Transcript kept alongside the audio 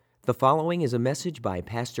The following is a message by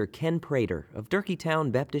Pastor Ken Prater of Durkeetown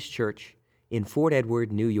Baptist Church in Fort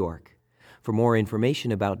Edward, New York. For more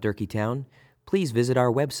information about Durkeetown, please visit our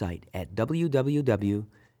website at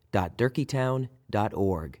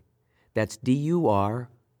www.durkeetown.org. That's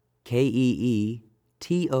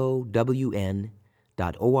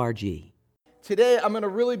DURKEETOWN.org. Today, I'm going to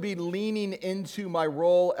really be leaning into my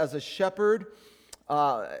role as a shepherd.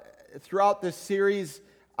 Throughout this series,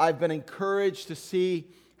 I've been encouraged to see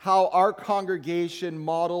how our congregation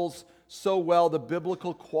models so well the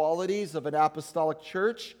biblical qualities of an apostolic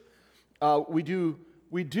church. I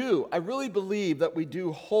really believe that we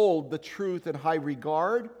do hold the truth in high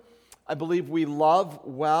regard. I believe we love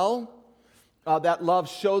well. That love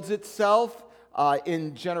shows itself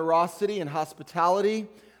in generosity and hospitality.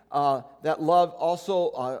 That love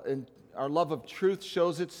also, in our love of truth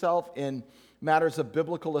shows itself in matters of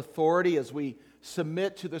biblical authority as we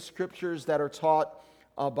submit to the scriptures that are taught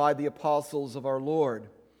by the apostles of our Lord.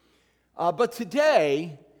 But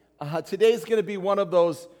today's going to be one of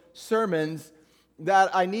those sermons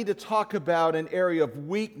that I need to talk about an area of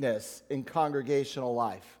weakness in congregational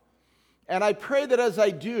life. And I pray that as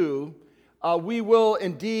I do, we will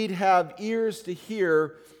indeed have ears to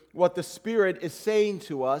hear what the Spirit is saying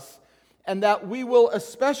to us, and that we will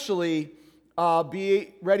especially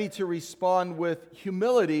be ready to respond with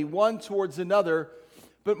humility one towards another,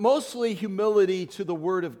 but mostly humility to the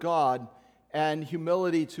Word of God and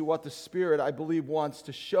humility to what the Spirit, I believe, wants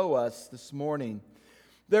to show us this morning.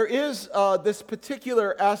 There is this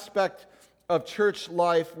particular aspect of church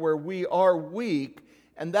life where we are weak,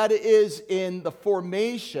 and that is in the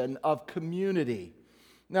formation of community.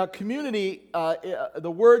 Now, community,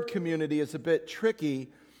 the word community is a bit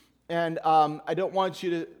tricky, and I don't want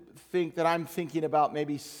you to think that I'm thinking about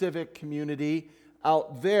maybe civic community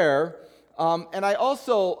out there. And I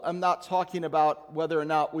also am not talking about whether or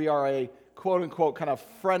not we are a quote-unquote kind of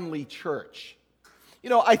friendly church. You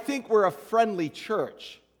know, I think we're a friendly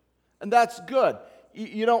church, and that's good.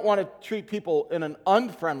 You don't want to treat people in an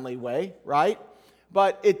unfriendly way, right?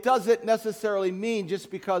 But it doesn't necessarily mean just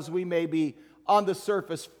because we may be on the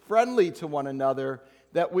surface friendly to one another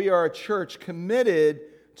that we are a church committed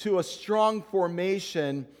to a strong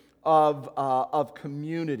formation of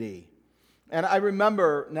community. And I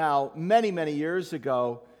remember now, many, many years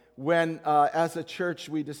ago, when as a church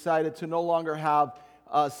we decided to no longer have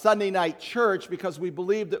Sunday night church because we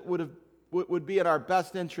believed it would be in our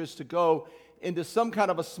best interest to go into some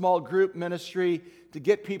kind of a small group ministry to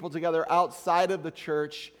get people together outside of the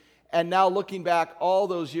church. And now looking back all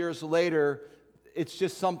those years later, it's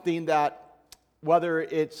just something that, whether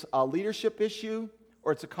it's a leadership issue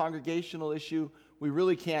or it's a congregational issue, we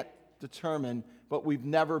really can't determine, but we've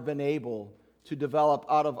never been able to develop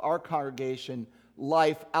out of our congregation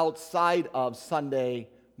life outside of Sunday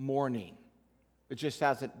morning. It just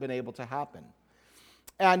hasn't been able to happen.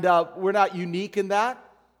 And we're not unique in that.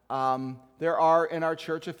 There are in our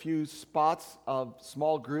church a few spots of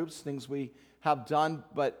small groups, things we have done,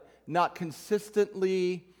 but not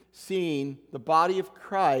consistently seeing the body of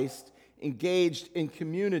Christ engaged in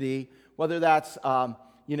community, whether that's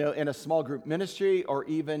in a small group ministry or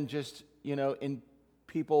even just in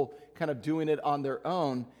people kind of doing it on their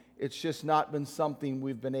own. It's just not been something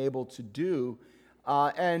we've been able to do.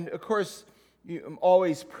 And of course, I'm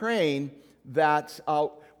always praying that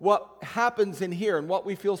what happens in here and what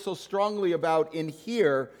we feel so strongly about in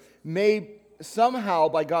here may somehow,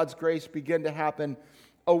 by God's grace, begin to happen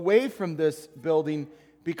away from this building,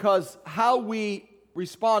 because how we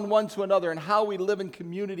respond one to another and how we live in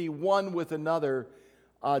community one with another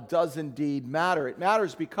does indeed matter. It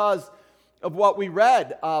matters because of what we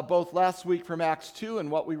read both last week from Acts 2 and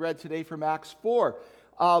what we read today from Acts 4.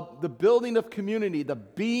 The building of community, the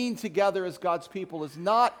being together as God's people is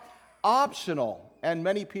not optional. And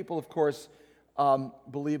many people, of course,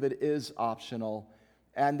 believe it is optional.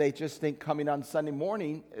 And they just think coming on Sunday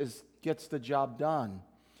morning gets the job done.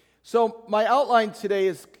 So my outline today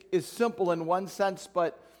is simple in one sense,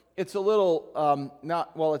 but it's a little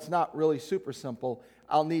it's not really super simple.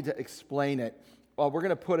 I'll need to explain it. Well, we're going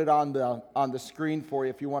to put it on the screen for you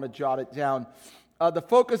if you want to jot it down. The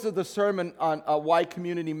focus of the sermon on why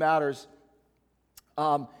community matters.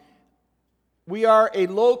 We are a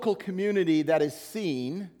local community that is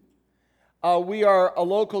seen. We are a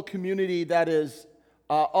local community that is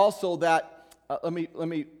also that. Let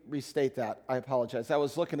me restate that. I apologize. I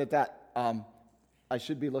was looking at that. I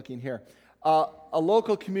should be looking here. A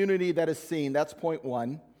local community that is seen. That's point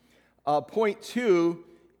one. Point two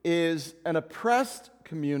is an oppressed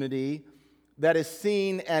community that is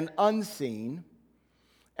seen and unseen.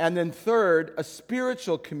 And then third, a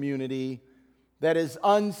spiritual community that is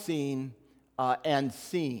unseen and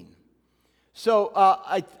seen. So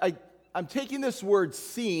I'm taking this word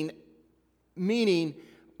seen, meaning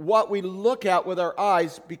what we look at with our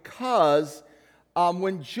eyes, because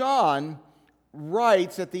when John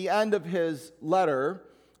writes at the end of his letter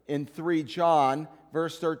in 3 John,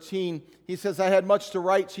 verse 13, he says, I had much to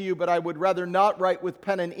write to you, but I would rather not write with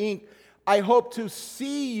pen and ink. I hope to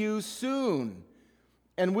see you soon,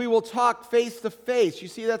 and we will talk face to face. You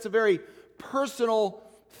see, that's a very personal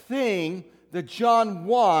thing that John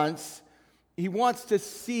wants. He wants to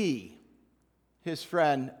see his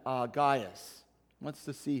friend Gaius. He wants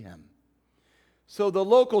to see him. So the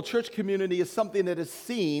local church community is something that is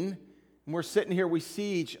seen, and we're sitting here, we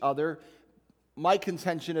see each other. My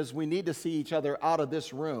contention is we need to see each other out of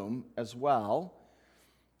this room as well.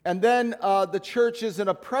 And then the church is an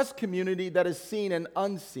oppressed community that is seen and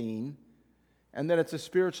unseen. And then it's a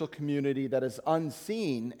spiritual community that is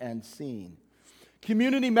unseen and seen.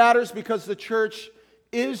 Community matters because the church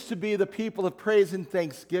is to be the people of praise and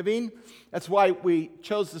thanksgiving. That's why we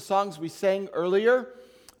chose the songs we sang earlier.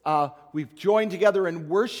 We've joined together in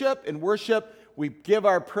worship. In worship, we give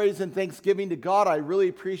our praise and thanksgiving to God. I really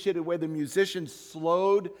appreciated the way the musicians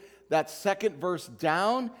slowed that second verse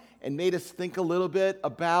down and made us think a little bit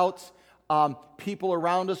about people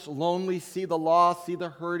around us, lonely, see the lost, see the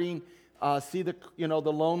hurting, see the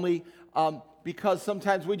lonely, because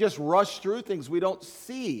sometimes we just rush through things we don't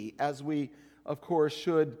see as we, of course,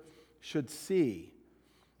 should see.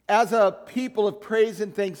 As a people of praise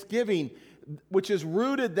and thanksgiving, which is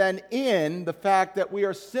rooted then in the fact that we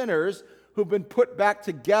are sinners who've been put back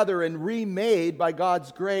together and remade by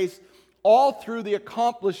God's grace, all through the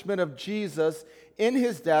accomplishment of Jesus in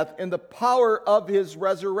his death and the power of his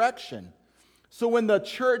resurrection. So when the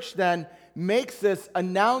church then makes this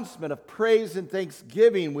announcement of praise and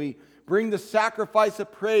thanksgiving, we bring the sacrifice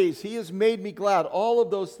of praise, he has made me glad, all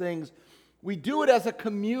of those things, we do it as a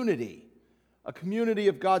community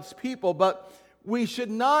of God's people, but we should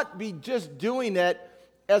not be just doing it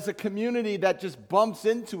as a community that just bumps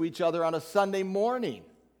into each other on a Sunday morning.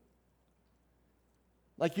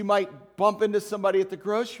 Like you might bump into somebody at the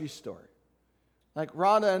grocery store. Like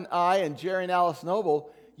Rhonda and I and Jerry and Alice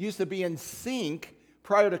Noble used to be in sync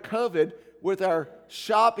prior to COVID with our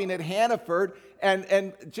shopping at Hannaford,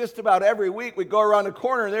 and just about every week we'd go around the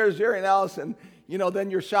corner and there's Jerry and Alice, and then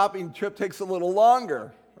your shopping trip takes a little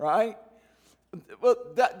longer, right? Well,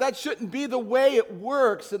 that shouldn't be the way it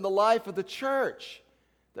works in the life of the church,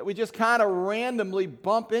 that we just kind of randomly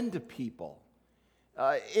bump into people.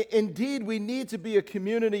 Indeed, we need to be a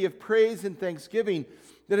community of praise and thanksgiving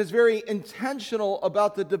that is very intentional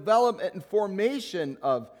about the development and formation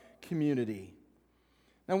of community.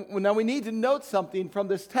 Now we need to note something from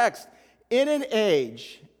this text. In an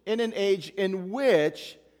age in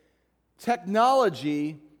which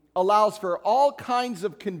technology allows for all kinds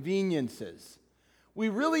of conveniences, we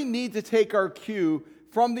really need to take our cue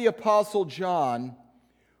from the Apostle John,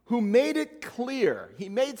 who made it clear. He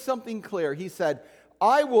made something clear. He said,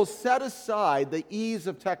 I will set aside the ease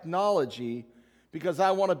of technology because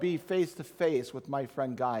I want to be face to face with my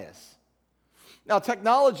friend Gaius. Now,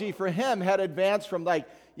 technology for him had advanced from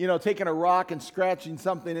taking a rock and scratching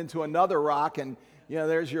something into another rock and,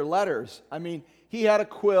 there's your letters. I mean, he had a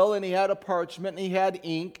quill and he had a parchment and he had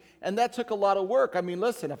ink, and that took a lot of work. I mean,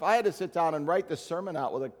 listen, if I had to sit down and write this sermon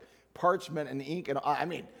out with a parchment and ink,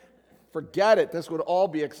 forget it. This would all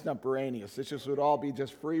be extemporaneous. This just would all be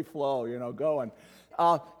just free flow, going.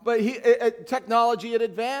 But technology had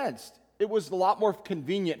advanced. It was a lot more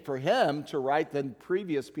convenient for him to write than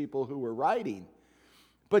previous people who were writing.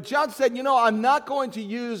 But John said, I'm not going to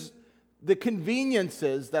use the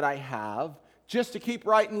conveniences that I have just to keep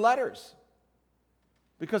writing letters,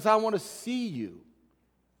 because I want to see you.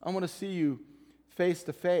 I want to see you face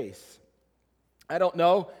to face. I don't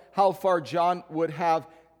know how far John would have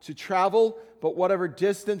to travel, but whatever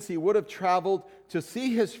distance he would have traveled to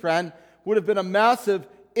see his friend would have been a massive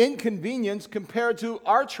inconvenience compared to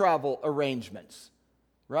our travel arrangements,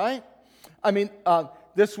 right?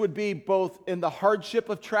 This would be both in the hardship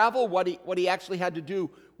of travel, what he actually had to do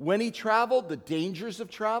when he traveled, the dangers of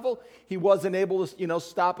travel. He wasn't able to,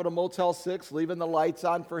 stop at a Motel 6, leaving the lights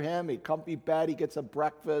on for him, a comfy bed, he gets a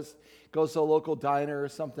breakfast, goes to a local diner or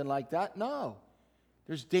something like that. No.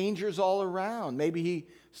 There's dangers all around. Maybe he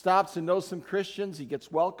stops and knows some Christians, he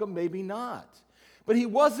gets welcome, maybe not. But he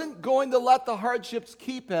wasn't going to let the hardships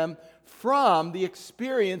keep him from the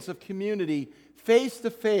experience of community face to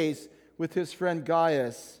face with his friend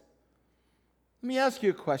Gaius. Let me ask you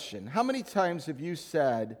a question. How many times have you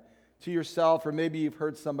said to yourself, or maybe you've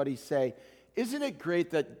heard somebody say, isn't it great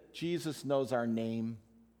that Jesus knows our name?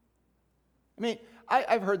 I mean,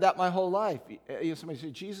 I've heard that my whole life. Somebody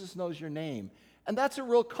say, Jesus knows your name. And that's a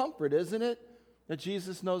real comfort, isn't it? That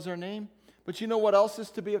Jesus knows our name. But you know what else is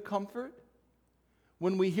to be a comfort?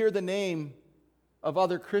 When we hear the name of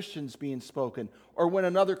other Christians being spoken, or when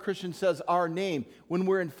another Christian says our name, when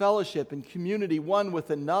we're in fellowship and community one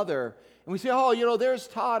with another, and we say, oh, there's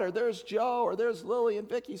Todd, or there's Joe, or there's Lily and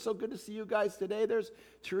Vicky. So good to see you guys today. There's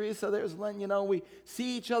Teresa, there's Lynn. We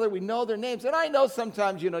see each other, we know their names. And I know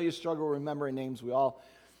sometimes, you struggle remembering names.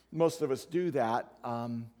 Most of us do that.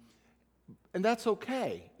 And that's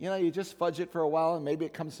okay. You just fudge it for a while, and maybe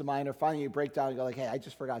it comes to mind, or finally you break down and go like, hey, I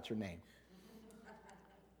just forgot your name.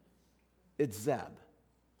 It's Zeb.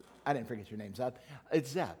 I didn't forget your name, Zeb.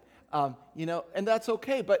 It's Zeb. And that's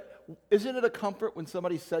okay. But isn't it a comfort when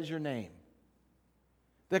somebody says your name?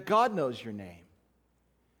 That God knows your name.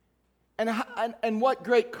 And what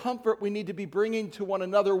great comfort we need to be bringing to one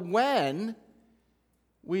another when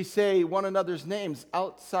we say one another's names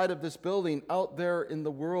outside of this building, out there in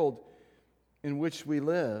the world in which we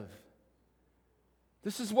live.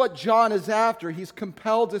 This is what John is after. He's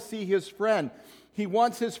compelled to see his friend. He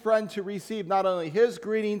wants his friend to receive not only his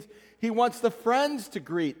greetings, he wants the friends to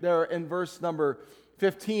greet there in verse number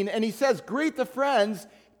 15. And he says, greet the friends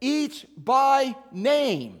each by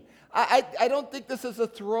name. I don't think this is a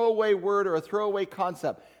throwaway word or a throwaway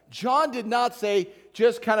concept. John did not say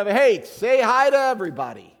just kind of, hey, say hi to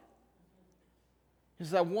everybody. He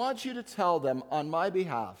says, I want you to tell them on my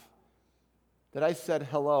behalf that I said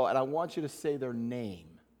hello, and I want you to say their name.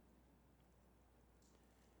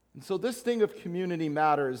 And so this thing of community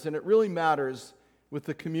matters, and it really matters with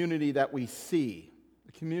the community that we see,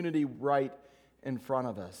 the community right in front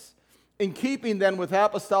of us. In keeping then with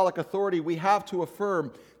apostolic authority, we have to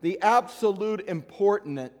affirm the absolute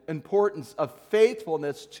importance of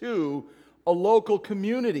faithfulness to a local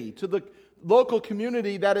community, to the local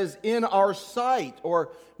community that is in our sight,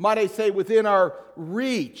 or might I say within our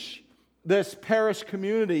reach, this parish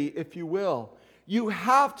community, if you will. You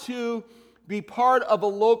have to be part of a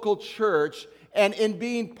local church, and in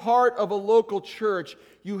being part of a local church,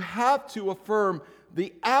 you have to affirm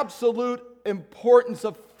the absolute importance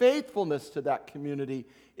of faithfulness to that community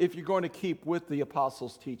if you're going to keep with the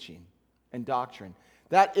apostles' teaching and doctrine.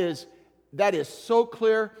 That is so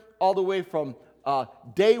clear all the way from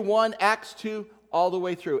day 1, Acts 2, all the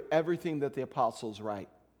way through everything that the apostles write.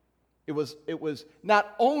 It was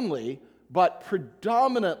not only, but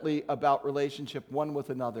predominantly about relationship one with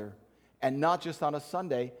another, and not just on a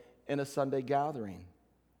Sunday in a Sunday gathering.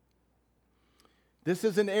 This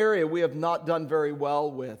is an area we have not done very well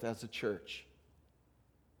with as a church.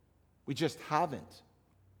 We just haven't.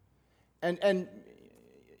 And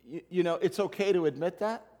it's okay to admit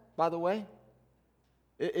that, by the way.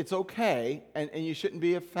 It's okay, and you shouldn't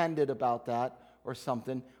be offended about that or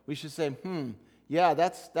something. We should say, yeah,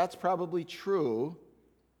 that's probably true,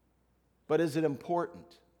 but is it important?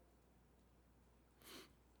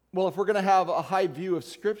 Well, if we're going to have a high view of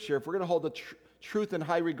Scripture, if we're going to hold the truth in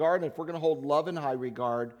high regard, and if we're going to hold love in high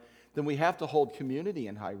regard, then we have to hold community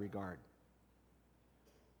in high regard.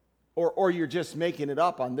 Or you're just making it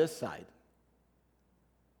up on this side.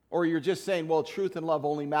 Or you're just saying, well, truth and love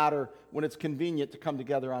only matter when it's convenient to come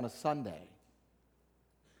together on a Sunday.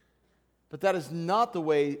 But that is not the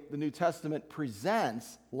way the New Testament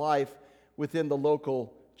presents life within the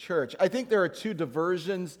local church. I think there are two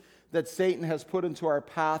diversions that Satan has put into our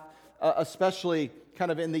path, especially kind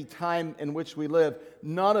of in the time in which we live.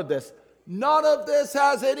 None of this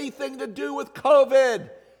has anything to do with COVID.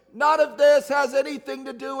 None of this has anything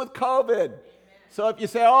to do with COVID. Amen. So if you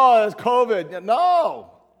say, oh, it's COVID,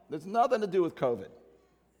 no, there's nothing to do with COVID.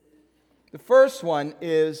 The first one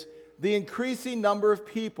is the increasing number of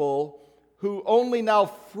people who only now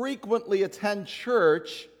frequently attend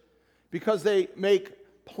church because they make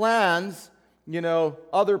plans,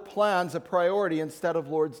 other plans a priority instead of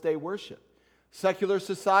Lord's Day worship. Secular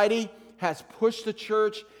society has pushed the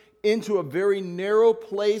church into a very narrow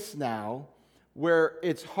place now where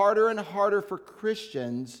it's harder and harder for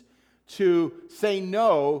Christians to say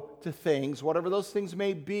no to things, whatever those things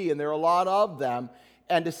may be, and there are a lot of them,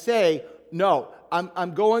 and to say, no,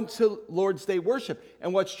 I'm going to Lord's Day worship.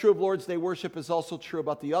 And what's true of Lord's Day worship is also true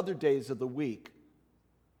about the other days of the week.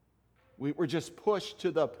 We're just pushed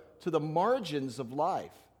to the margins of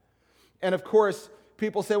life. And of course,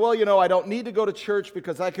 people say, well, I don't need to go to church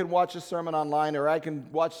because I can watch a sermon online, or I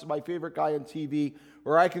can watch my favorite guy on TV,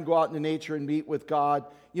 or I can go out into nature and meet with God.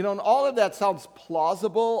 And all of that sounds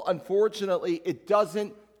plausible. Unfortunately, it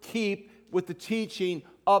doesn't keep with the teaching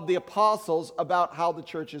of the apostles about how the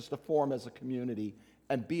church is to form as a community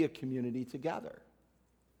and be a community together.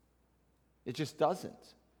 It just doesn't.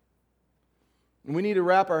 And we need to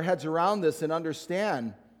wrap our heads around this and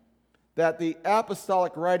understand that the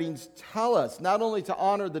apostolic writings tell us not only to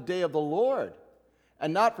honor the day of the Lord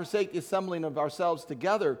and not forsake the assembling of ourselves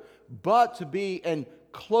together, but to be in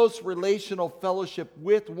close relational fellowship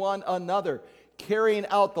with one another, carrying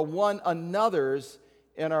out the one another's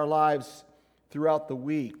in our lives throughout the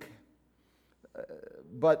week.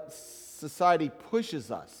 But society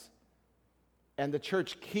pushes us, and the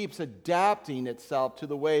church keeps adapting itself to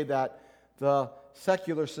the way that the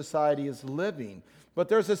secular society is living. But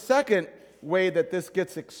there's a second way that this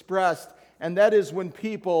gets expressed, and that is when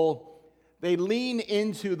people, they lean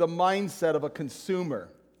into the mindset of a consumer.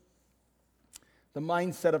 The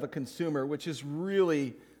mindset of a consumer, which is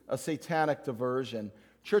really a satanic diversion.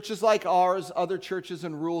 Churches like ours, other churches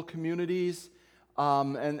in rural communities,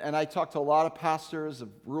 and I talk to a lot of pastors of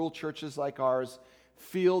rural churches like ours,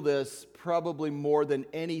 feel this probably more than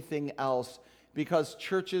anything else, because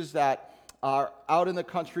churches that are out in the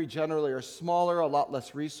country generally are smaller, a lot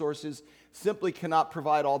less resources, simply cannot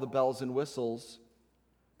provide all the bells and whistles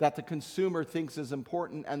that the consumer thinks is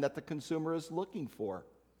important and that the consumer is looking for.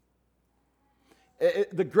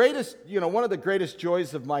 One of the greatest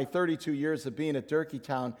joys of my 32 years of being at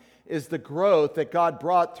Durkeetown is the growth that God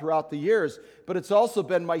brought throughout the years, but it's also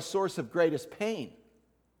been my source of greatest pain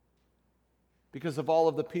because of all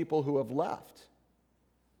of the people who have left.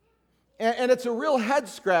 And it's a real head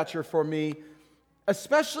scratcher for me,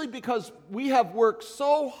 especially because we have worked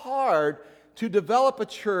so hard to develop a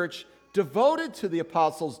church devoted to the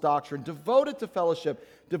apostles' doctrine, devoted to fellowship,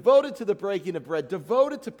 devoted to the breaking of bread,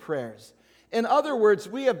 devoted to prayers. In other words,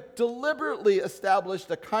 we have deliberately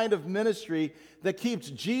established a kind of ministry that keeps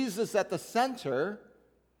Jesus at the center,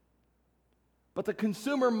 but the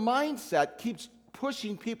consumer mindset keeps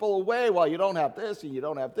pushing people away. Well, you don't have this, and you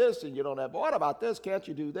don't have this, and you don't have, what about this? Can't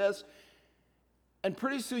you do this? And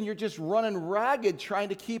pretty soon you're just running ragged trying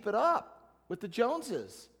to keep it up with the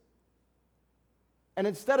Joneses. And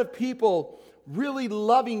instead of people really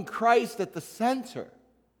loving Christ at the center,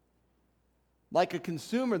 like a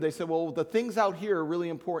consumer, they say, well, the things out here are really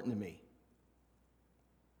important to me.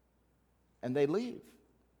 And they leave.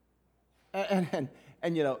 And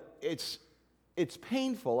it's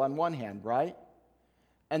painful on one hand, right?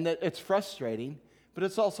 And that it's frustrating, but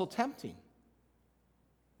it's also tempting.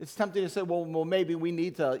 It's tempting to say, well, maybe we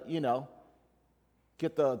need to,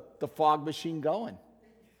 get the fog machine going.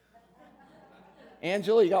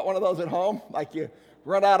 Angela, you got one of those at home? Like you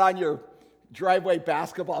run out on your driveway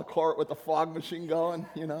basketball court with the fog machine going,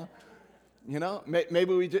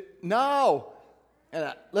 Maybe we just, no.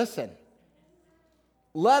 And listen,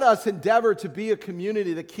 let us endeavor to be a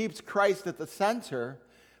community that keeps Christ at the center,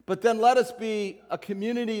 but then let us be a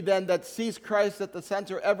community then that sees Christ at the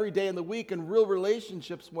center every day in the week in real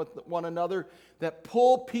relationships with one another that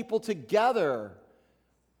pull people together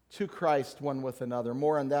to Christ one with another.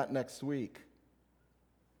 More on that next week.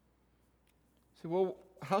 So, well,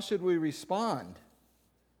 how should we respond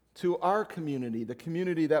to our community, the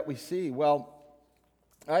community that we see? Well,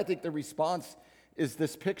 I think the response is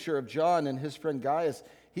this picture of John and his friend Gaius.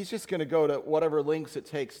 He's just going to go to whatever lengths it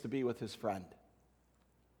takes to be with his friend.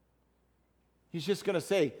 He's just going to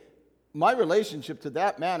say, my relationship to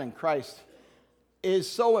that man in Christ is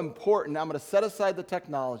so important. I'm going to set aside the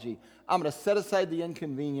technology. I'm going to set aside the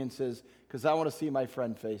inconveniences because I want to see my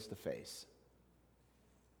friend face to face.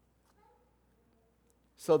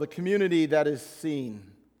 So the community that is seen.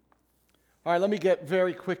 All right, let me get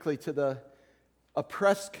very quickly to the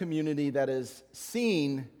oppressed community that is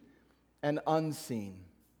seen and unseen.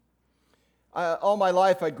 All my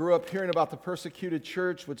life, I grew up hearing about the persecuted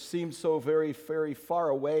church, which seemed so very, very far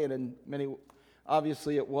away, and in many,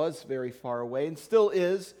 obviously it was very far away, and still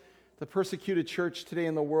is. The persecuted church today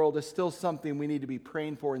in the world is still something we need to be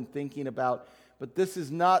praying for and thinking about, but this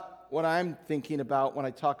is not what I'm thinking about when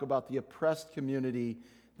I talk about the oppressed community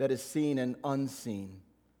that is seen and unseen.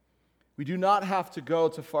 We do not have to go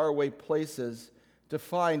to faraway places to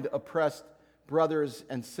find oppressed brothers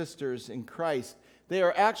and sisters in Christ. They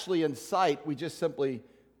are actually in sight. We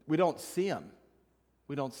don't see them.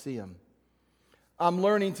 We don't see them. I'm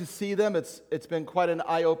learning to see them. It's been quite an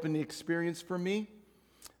eye-opening experience for me.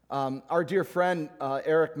 Our dear friend,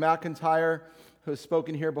 Eric McIntyre, who has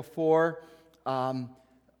spoken here before,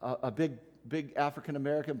 a big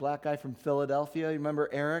African-American black guy from Philadelphia. You remember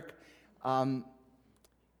Eric?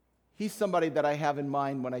 He's somebody that I have in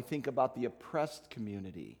mind when I think about the oppressed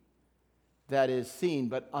community that is seen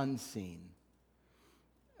but unseen.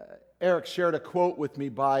 Eric shared a quote with me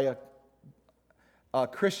by a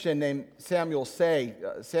Christian named Samuel Say.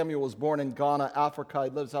 Samuel was born in Ghana, Africa. He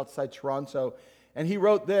lives outside Toronto. And he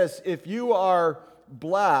wrote this: if you are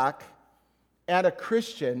black, and a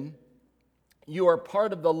Christian, you are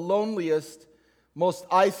part of the loneliest, most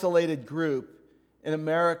isolated group in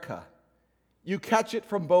America. You catch it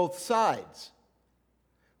from both sides.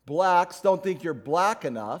 Blacks don't think you're black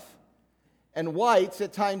enough, and whites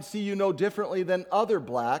at times see you no differently than other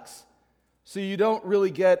blacks, so you don't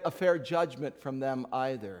really get a fair judgment from them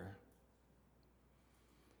either.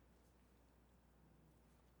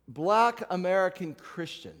 Black American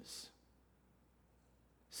Christians,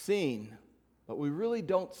 seen, but we really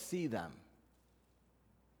don't see them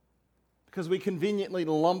because we conveniently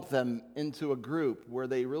lump them into a group where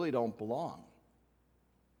they really don't belong.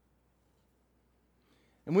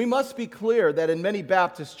 And we must be clear that in many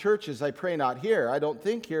Baptist churches, I pray not here, I don't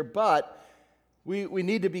think here, but we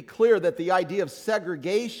need to be clear that the idea of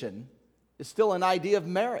segregation is still an idea of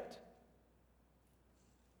merit.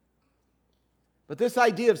 But this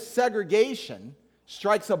idea of segregation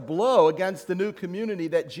strikes a blow against the new community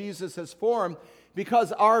that Jesus has formed,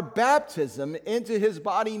 because our baptism into his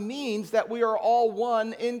body means that we are all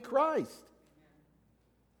one in Christ.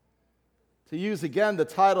 To use again the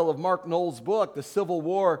title of Mark Noll's book, The Civil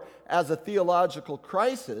War as a Theological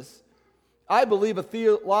Crisis, I believe a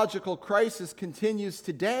theological crisis continues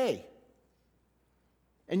today.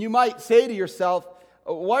 And you might say to yourself,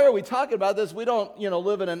 why are we talking about this? We don't,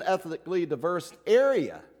 live in an ethnically diverse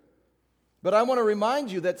area. But I want to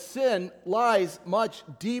remind you that sin lies much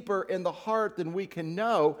deeper in the heart than we can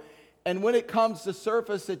know. And when it comes to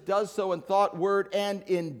surface, it does so in thought, word, and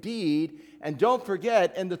in deed. And don't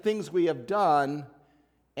forget, in the things we have done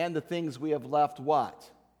and the things we have left what?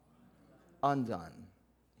 Undone.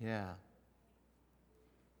 Yeah.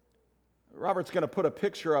 Robert's going to put a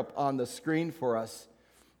picture up on the screen for us.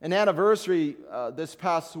 An anniversary this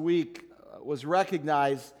past week was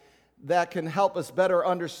recognized that can help us better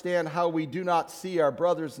understand how we do not see our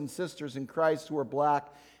brothers and sisters in Christ who are black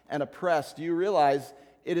and oppressed. Do you realize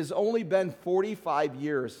it has only been 45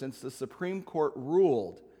 years since the Supreme Court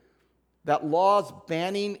ruled that laws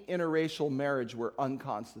banning interracial marriage were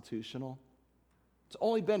unconstitutional? It's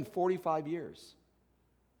only been 45 years.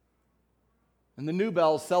 And the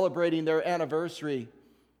Newbells, celebrating their anniversary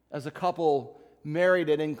as a couple married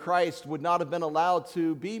and in Christ, would not have been allowed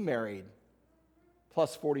to be married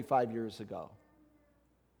plus 45 years ago.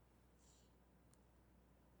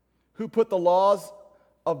 Who put the laws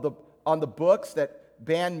on the books that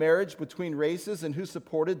ban marriage between races, and who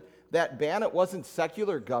supported that ban? It wasn't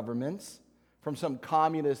secular governments from some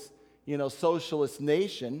communist, socialist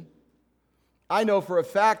nation. I know for a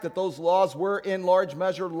fact that those laws were in large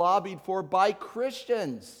measure lobbied for by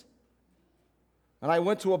Christians. And I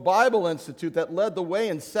went to a Bible institute that led the way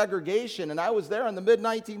in segregation, and I was there in the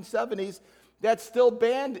mid-1970s that still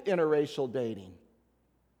banned interracial dating.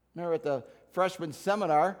 Remember at the freshman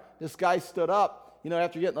seminar, this guy stood up,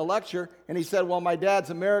 after getting the lecture, and he said, well, my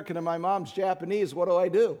dad's American and my mom's Japanese, what do I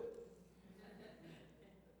do?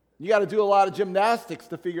 You got to do a lot of gymnastics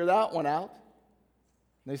to figure that one out.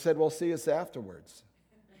 And they said, well, see us afterwards.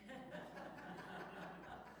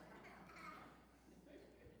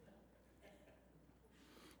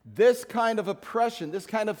 This kind of oppression, this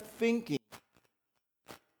kind of thinking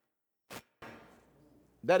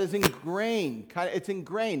that is ingrained, it's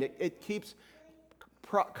ingrained. It keeps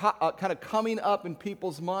kind of coming up in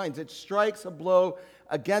people's minds. It strikes a blow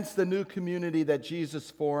against the new community that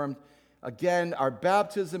Jesus formed. Again, our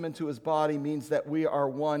baptism into his body means that we are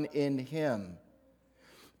one in him.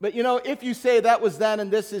 But if you say that was then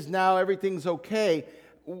and this is now, everything's okay,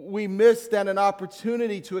 we miss then an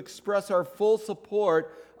opportunity to express our full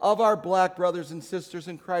support of our black brothers and sisters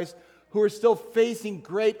in Christ who are still facing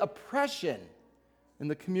great oppression in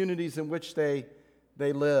the communities in which they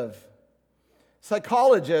live.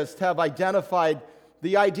 Psychologists have identified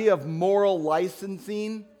the idea of moral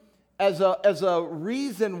licensing as a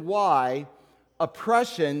reason why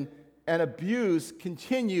oppression and abuse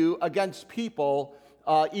continue against people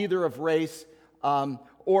either of race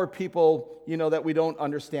or people, that we don't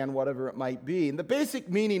understand, whatever it might be. And the basic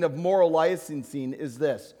meaning of moral licensing is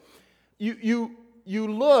this. You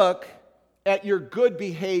look at your good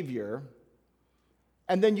behavior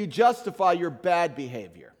and then you justify your bad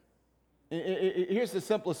behavior. Here's the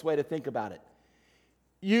simplest way to think about it.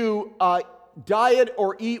 You diet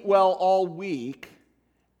or eat well all week,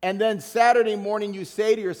 and then Saturday morning you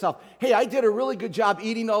say to yourself, hey, I did a really good job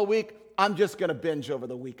eating all week. I'm just going to binge over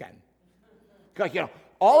the weekend. Because,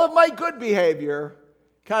 all of my good behavior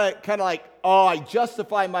kind of like, I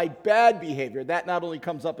justify my bad behavior. That not only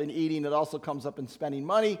comes up in eating, it also comes up in spending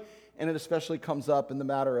money, and it especially comes up in the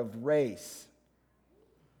matter of race.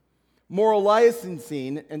 Moral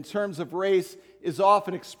licensing in terms of race is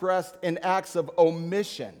often expressed in acts of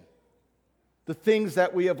omission. the things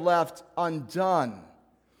that we have left undone.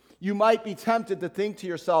 You might be tempted to think to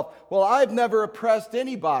yourself, well, I've never oppressed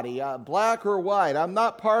anybody, black or white. I'm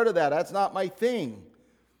not part of that. That's not my thing.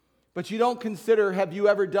 But you don't consider, have you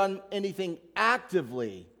ever done anything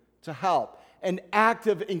actively to help? An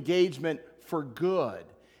active engagement for good.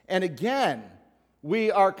 And again,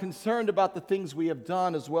 we are concerned about the things we have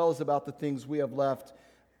done as well as about the things we have left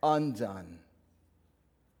undone.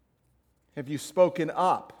 Have you spoken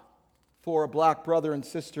up for a black brother and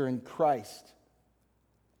sister in Christ?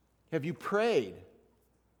 Have you prayed?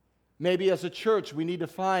 Maybe as a church, we need to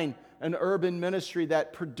find an urban ministry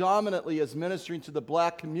that predominantly is ministering to the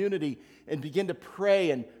black community and begin to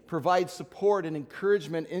pray and provide support and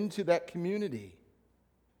encouragement into that community.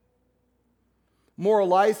 Moral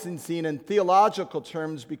licensing in theological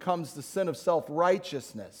terms becomes the sin of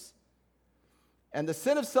self-righteousness. And the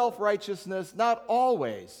sin of self-righteousness, not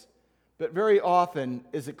always, but very often,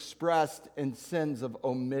 is expressed in sins of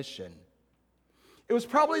omission. It was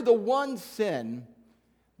probably the one sin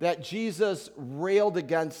that Jesus railed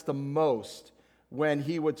against the most when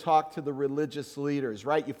he would talk to the religious leaders,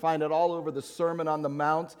 right? You find it all over the Sermon on the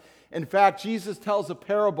Mount. In fact, Jesus tells a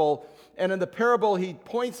parable, and in the parable he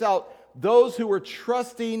points out those who were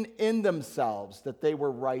trusting in themselves that they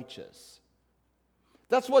were righteous.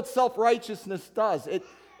 That's what self-righteousness does.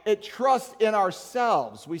 It trusts in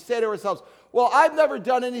ourselves. We say to ourselves, well, I've never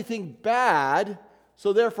done anything bad,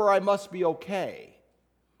 so therefore I must be okay.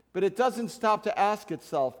 But it doesn't stop to ask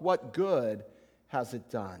itself, what good has it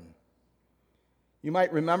done? You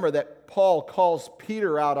might remember that Paul calls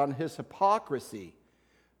Peter out on his hypocrisy.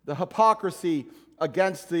 The hypocrisy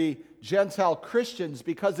against the Gentile Christians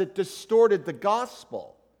because it distorted the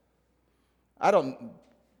gospel.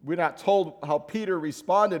 We're not told how Peter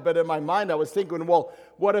responded, but in my mind I was thinking, well,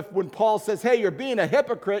 what if when Paul says, hey, you're being a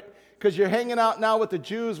hypocrite because you're hanging out now with the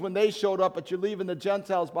Jews when they showed up, but you're leaving the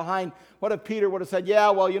Gentiles behind? What if Peter would have said, yeah,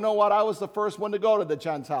 well, you know what? I was the first one to go to the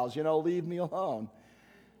Gentiles. Leave me alone.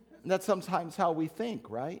 And that's sometimes how we think,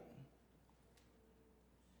 right?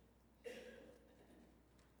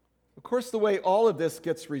 Of course, the way all of this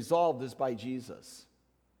gets resolved is by Jesus,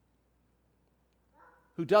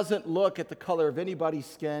 who doesn't look at the color of anybody's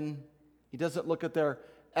skin. He doesn't look at their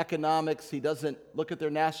economics. He doesn't look at their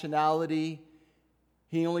nationality.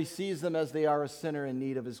 He only sees them as they are, a sinner in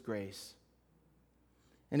need of his grace.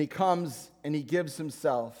 And he comes and he gives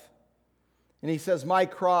himself. And he says, my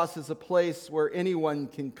cross is a place where anyone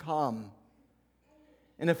can come.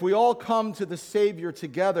 And if we all come to the Savior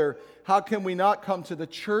together, how can we not come to the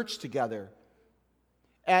church together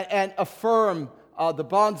and affirm the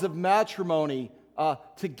bonds of matrimony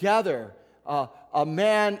together? A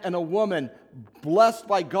man and a woman blessed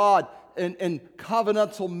by God in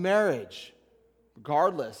covenantal marriage,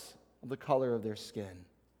 regardless of the color of their skin.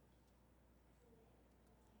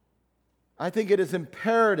 I think it is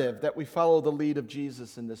imperative that we follow the lead of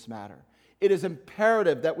Jesus in this matter. It is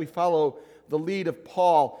imperative that we follow the lead of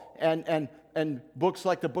Paul and books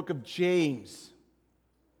like the book of James.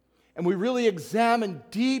 And we really examine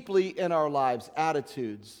deeply in our lives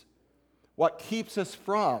attitudes, what keeps us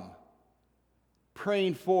from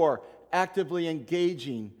praying for, actively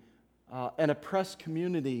engaging an oppressed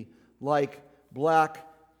community like black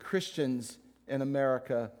Christians in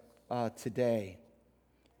America today.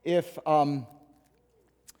 If our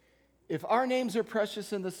names are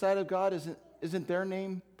precious in the sight of God, isn't their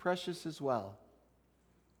name precious as well?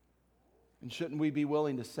 And shouldn't we be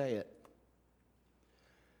willing to say it?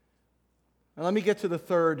 Now let me get to the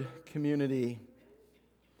third community.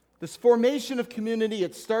 This formation of community,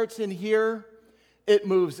 it starts in here, it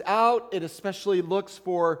moves out, it especially looks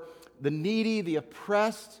for the needy, the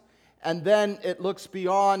oppressed, and then it looks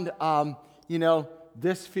beyond,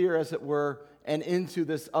 this sphere, as it were, and into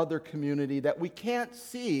this other community that we can't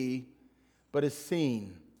see, but is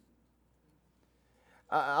seen.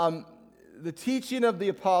 The teaching of the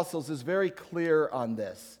apostles is very clear on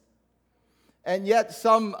this. And yet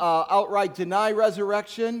some outright deny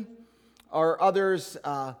resurrection, or others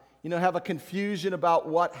have a confusion about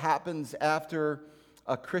what happens after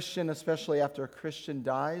a Christian, especially after a Christian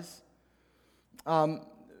dies.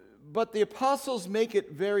 But the apostles make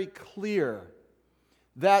it very clear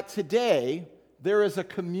that today there is a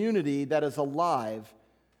community that is alive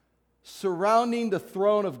surrounding the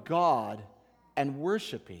throne of God and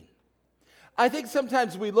worshiping. I think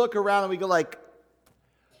sometimes we look around and we go like,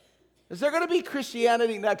 is there going to be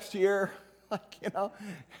Christianity next year?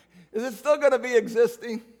 Is it still going to be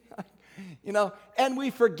existing? And we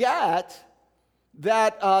forget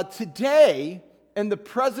that today, in the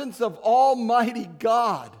presence of Almighty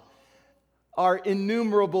God, are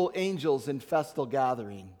innumerable angels in festal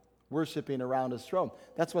gathering, worshiping around his throne.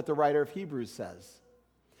 That's what the writer of Hebrews says.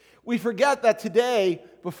 We forget that today,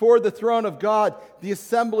 before the throne of God, the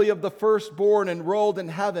assembly of the firstborn enrolled in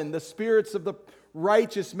heaven, the spirits of the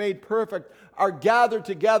righteous made perfect, are gathered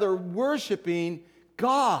together worshiping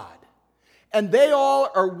God. And they all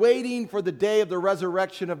are waiting for the day of the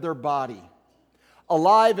resurrection of their body.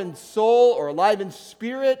 Alive in soul or alive in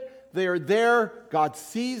spirit, they are there. God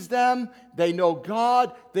sees them. They know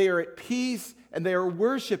God. They are at peace, and they are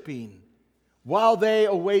worshiping while they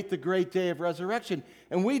await the great day of resurrection.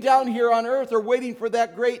 And we down here on earth are waiting for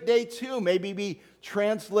that great day too. Maybe be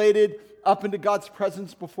translated up into God's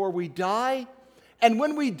presence before we die. And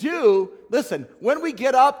when we do, listen, when we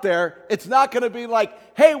get up there, it's not going to be like,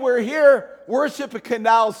 hey, we're here, worship, and can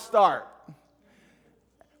now start.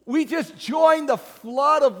 We just join the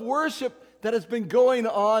flood of worship that has been going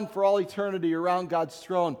on for all eternity around God's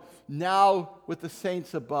throne, now with the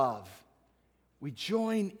saints above. We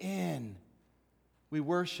join in. We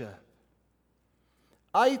worship.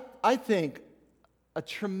 I think a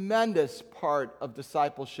tremendous part of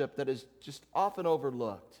discipleship that is just often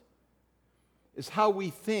overlooked is how we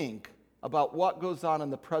think about what goes on in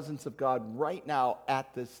the presence of God right now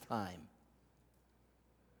at this time.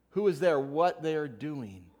 Who is there, what they are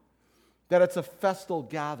doing, that it's a festal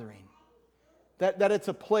gathering, that it's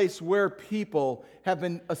a place where people have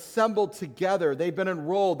been assembled together, they've been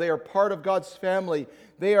enrolled, they are part of God's family,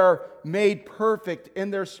 they are made perfect in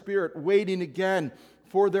their spirit, waiting again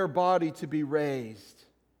for their body to be raised.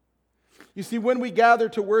 You see, when we gather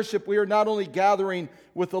to worship, we are not only gathering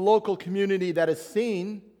with the local community that is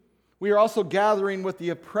seen, we are also gathering with the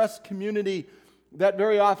oppressed community that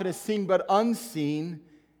very often is seen but unseen.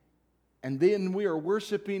 And then we are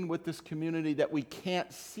worshiping with this community that we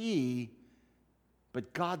can't see,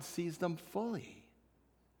 but God sees them fully.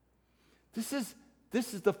 This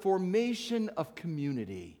is the formation of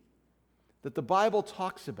community that the Bible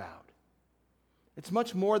talks about. It's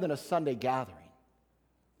much more than a Sunday gathering.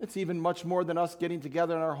 It's even much more than us getting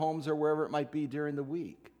together in our homes or wherever it might be during the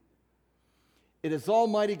week. It is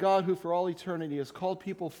Almighty God who for all eternity has called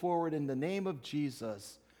people forward in the name of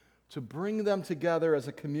Jesus to bring them together as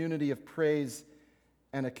a community of praise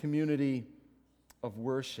and a community of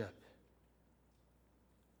worship.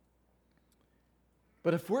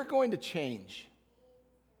 But if we're going to change,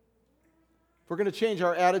 if we're going to change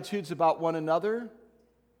our attitudes about one another,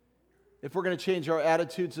 if we're going to change our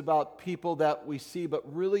attitudes about people that we see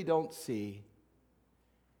but really don't see,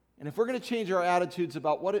 and if we're going to change our attitudes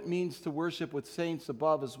about what it means to worship with saints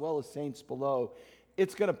above as well as saints below,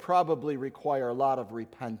 it's going to probably require a lot of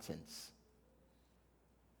repentance.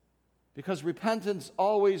 Because repentance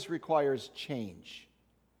always requires change,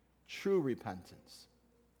 true repentance.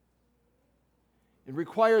 It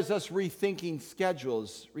requires us rethinking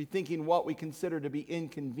schedules, rethinking what we consider to be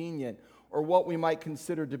inconvenient or what we might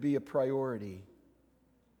consider to be a priority.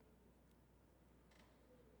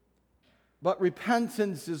 But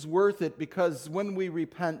repentance is worth it because when we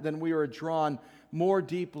repent, then we are drawn more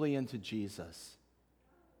deeply into Jesus.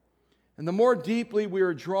 And the more deeply we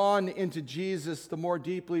are drawn into Jesus, the more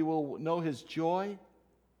deeply we'll know His joy.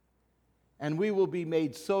 And we will be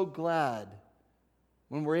made so glad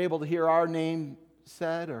when we're able to hear our name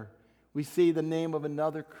said or we see the name of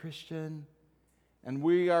another Christian. And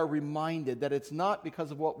we are reminded that it's not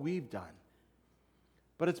because of what we've done,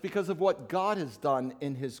 but it's because of what God has done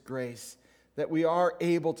in His grace that we are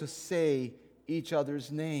able to say each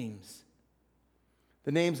other's names.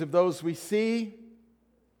 The names of those we see,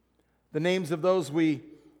 the names of those we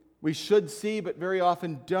should see but very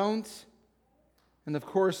often don't, and of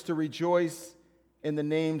course to rejoice in the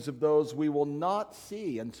names of those we will not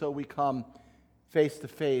see until we come face to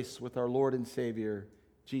face with our Lord and Savior,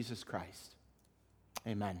 Jesus Christ.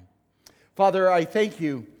 Amen. Father, I thank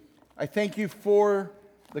you. I thank you for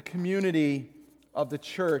the community of the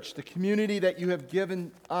church, the community that you have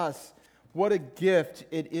given us. What a gift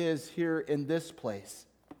it is here in this place.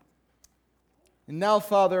 And now,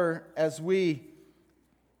 Father, as we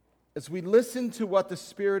listen to what the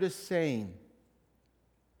Spirit is saying,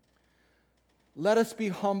 let us be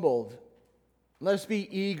humbled. Let us be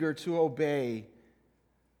eager to obey.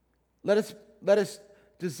 Let us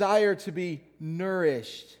desire to be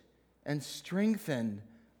nourished and strengthened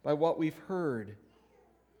by what we've heard,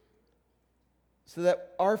 so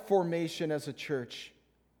that our formation as a church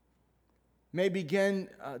may begin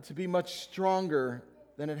to be much stronger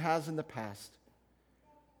than it has in the past.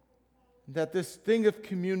 That this thing of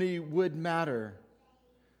community would matter,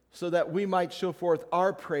 so that we might show forth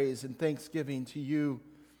our praise and thanksgiving to you,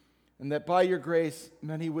 and that by your grace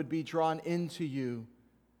many would be drawn into you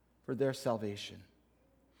for their salvation.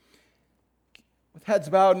 With heads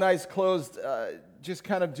bowed and eyes closed, just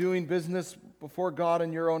kind of doing business before God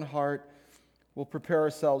in your own heart, we'll prepare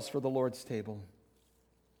ourselves for the Lord's table.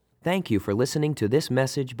 Thank you for listening to this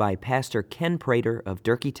message by Pastor Ken Prater of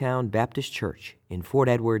Durkeetown Baptist Church in Fort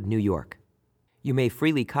Edward, New York. You may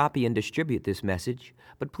freely copy and distribute this message,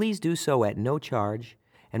 but please do so at no charge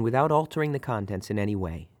and without altering the contents in any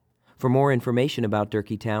way. For more information about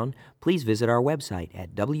Durkeetown, please visit our website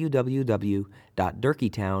at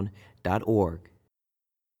www.durkeetown.org.